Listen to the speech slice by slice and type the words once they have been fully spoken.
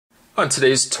On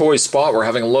today's Toy Spot, we're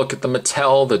having a look at the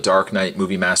Mattel The Dark Knight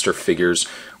Movie Master figures.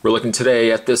 We're looking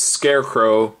today at this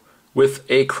Scarecrow with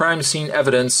a crime scene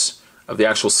evidence of the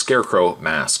actual Scarecrow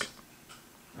mask.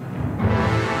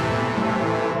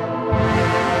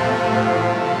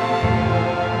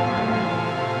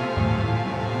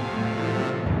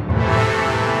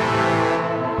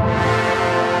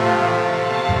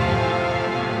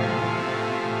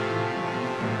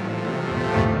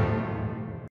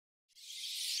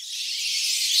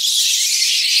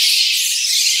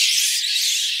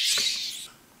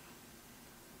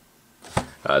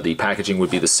 The packaging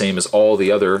would be the same as all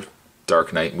the other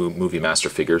Dark Knight Movie Master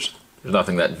figures. There's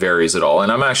nothing that varies at all.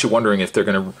 And I'm actually wondering if they're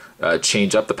going to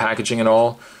change up the packaging at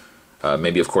all.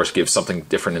 Maybe, of course, give something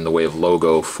different in the way of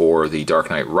logo for the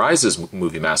Dark Knight Rises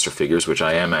Movie Master figures, which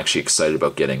I am actually excited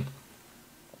about getting.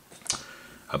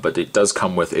 But it does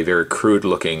come with a very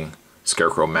crude-looking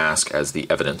Scarecrow mask as the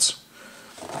evidence.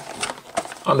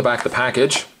 On the back of the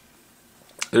package,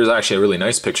 there's actually a really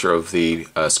nice picture of the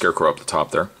Scarecrow up the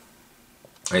top there.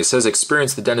 It says,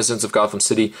 experience the denizens of Gotham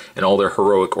City in all their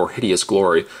heroic or hideous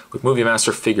glory with Movie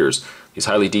Master figures. These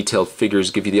highly detailed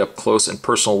figures give you the up-close and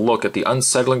personal look at the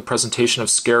unsettling presentation of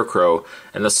Scarecrow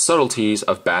and the subtleties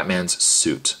of Batman's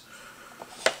suit.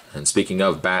 And speaking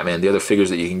of Batman, the other figures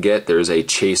that you can get, there's a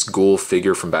Chase Ghoul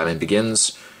figure from Batman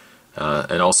Begins,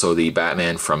 and also the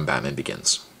Batman from Batman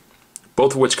Begins.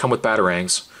 Both of which come with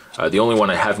Batarangs. The only one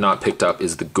I have not picked up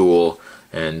is the Ghoul.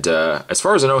 And as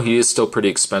far as I know, he is still pretty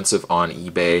expensive on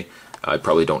eBay. I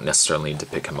probably don't necessarily need to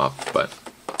pick him up. But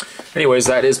anyways,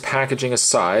 that is packaging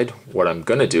aside. What I'm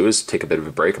going to do is take a bit of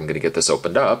a break. I'm going to get this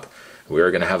opened up. We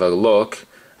are going to have a look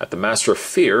at the Master of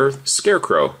Fear,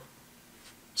 Scarecrow.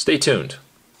 Stay tuned.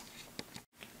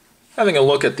 Having a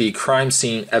look at the crime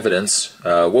scene evidence,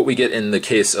 what we get in the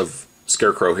case of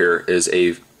Scarecrow here is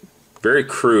a very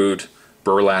crude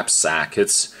burlap sack.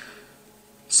 It's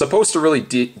supposed to really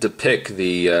depict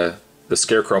the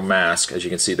Scarecrow mask. As you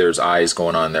can see, there's eyes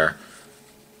going on there.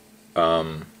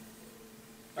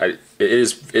 It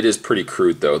is pretty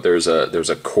crude though. There's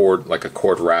a cord, like a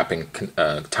cord wrapping,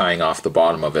 tying off the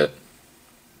bottom of it.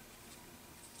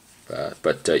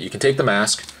 But you can take the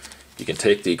mask. You can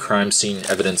take the crime scene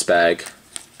evidence bag,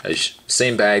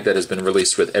 same bag that has been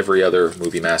released with every other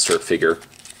Movie Master figure.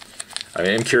 I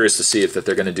mean, I'm curious to see if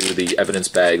they're going to do the evidence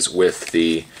bags with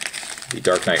the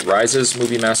Dark Knight Rises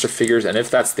Movie Master figures, and if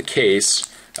that's the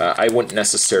case, I wouldn't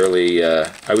necessarily,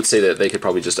 I would say that they could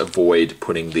probably just avoid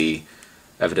putting the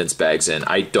evidence bags in.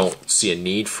 I don't see a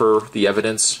need for the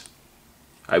evidence.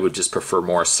 I would just prefer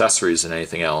more accessories than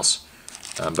anything else,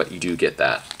 but you do get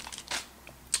that.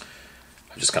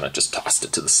 I just kind of just tossed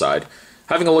it to the side.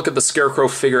 Having a look at the Scarecrow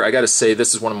figure, I gotta say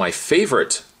this is one of my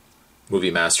favorite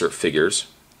Movie Master figures.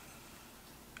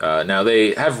 Now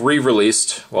they have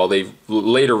re-released, well, they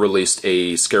later released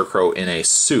a Scarecrow in a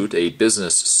suit, a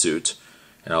business suit,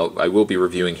 and I will be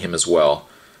reviewing him as well.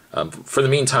 For the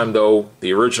meantime though,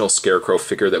 the original Scarecrow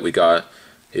figure that we got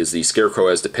is the Scarecrow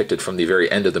as depicted from the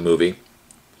very end of the movie,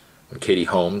 when Katie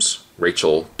Holmes,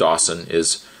 Rachel Dawson,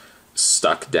 is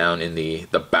stuck down in the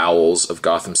bowels of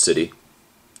Gotham City.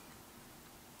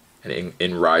 And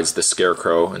in rides the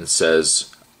Scarecrow and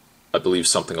says, I believe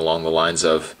something along the lines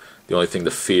of, the only thing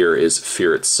to fear is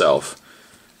fear itself.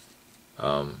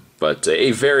 But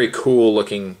a very cool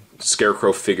looking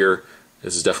Scarecrow figure.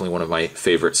 This is definitely one of my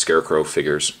favorite Scarecrow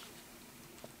figures.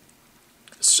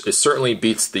 It certainly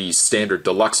beats the standard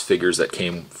deluxe figures that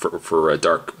came for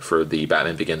the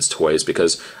Batman Begins toys,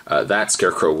 because that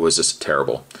Scarecrow was just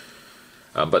terrible.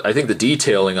 But I think the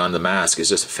detailing on the mask is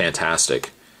just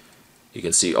fantastic. You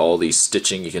can see all the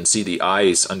stitching, you can see the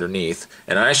eyes underneath.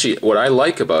 And actually, what I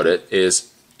like about it is,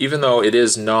 even though it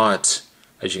is not,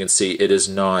 as you can see, it is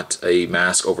not a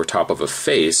mask over top of a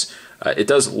face, it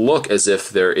does look as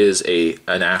if there is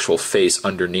an actual face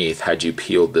underneath had you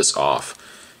peeled this off.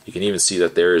 You can even see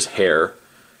that there is hair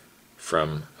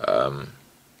from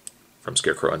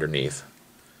Scarecrow underneath.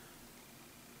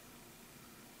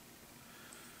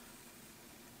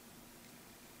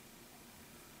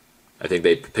 I think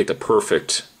they picked a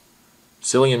perfect,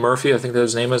 Cillian Murphy, I think that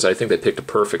his name is, I think they picked a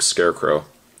perfect Scarecrow.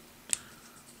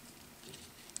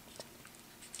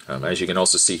 As you can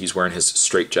also see, he's wearing his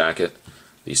straitjacket.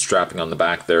 The strapping on the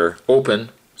back there open,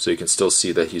 so you can still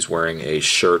see that he's wearing a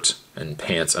shirt and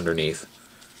pants underneath.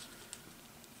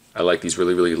 I like these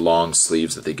really, really long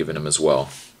sleeves that they've given him as well.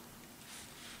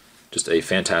 Just a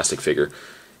fantastic figure.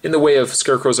 In the way of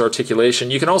Scarecrow's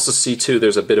articulation, you can also see too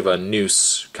there's a bit of a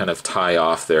noose kind of tie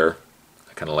off there.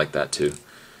 I kind of like that too.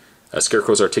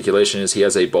 Scarecrow's articulation is he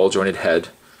has a ball-jointed head.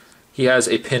 He has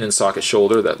a pin and socket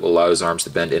shoulder that will allow his arms to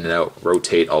bend in and out,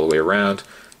 rotate all the way around.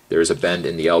 There's a bend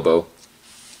in the elbow.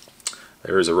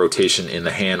 There is a rotation in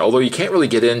the hand, although you can't really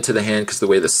get into the hand because the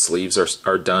way the sleeves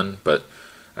are done, but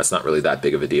that's not really that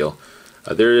big of a deal.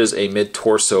 There is a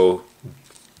mid-torso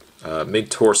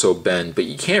bend, but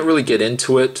you can't really get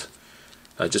into it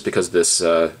just because this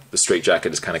the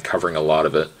straitjacket is kind of covering a lot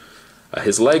of it.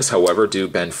 His legs, however, do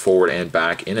bend forward and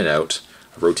back, in and out,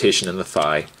 a rotation in the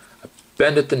thigh, a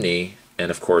bend at the knee,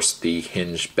 and of course the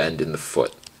hinge bend in the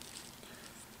foot.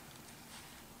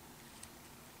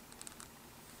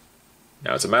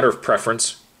 Now, it's a matter of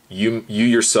preference. You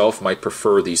yourself might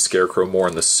prefer the Scarecrow more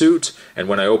in the suit, and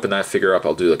when I open that figure up,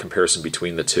 I'll do a comparison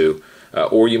between the two.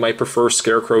 Or you might prefer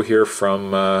Scarecrow here from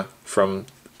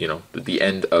the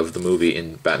end of the movie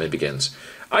in Batman Begins.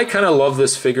 I kind of love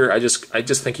this figure. I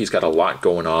just think he's got a lot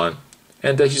going on,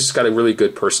 and he's just got a really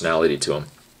good personality to him.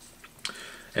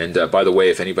 And by the way,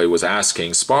 if anybody was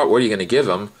asking, Spot, what are you going to give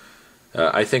him?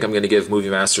 I think I'm going to give Movie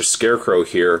Master Scarecrow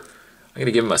here, I'm going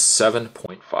to give him a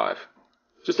 7.5.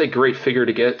 Just a great figure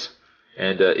to get,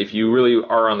 and if you really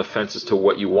are on the fence as to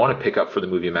what you want to pick up for the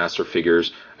Movie Master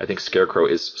figures, I think Scarecrow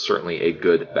is certainly a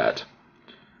good bet.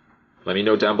 Let me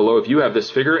know down below if you have this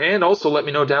figure, and also let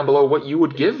me know down below what you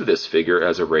would give this figure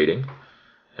as a rating.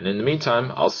 And in the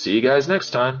meantime, I'll see you guys next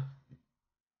time.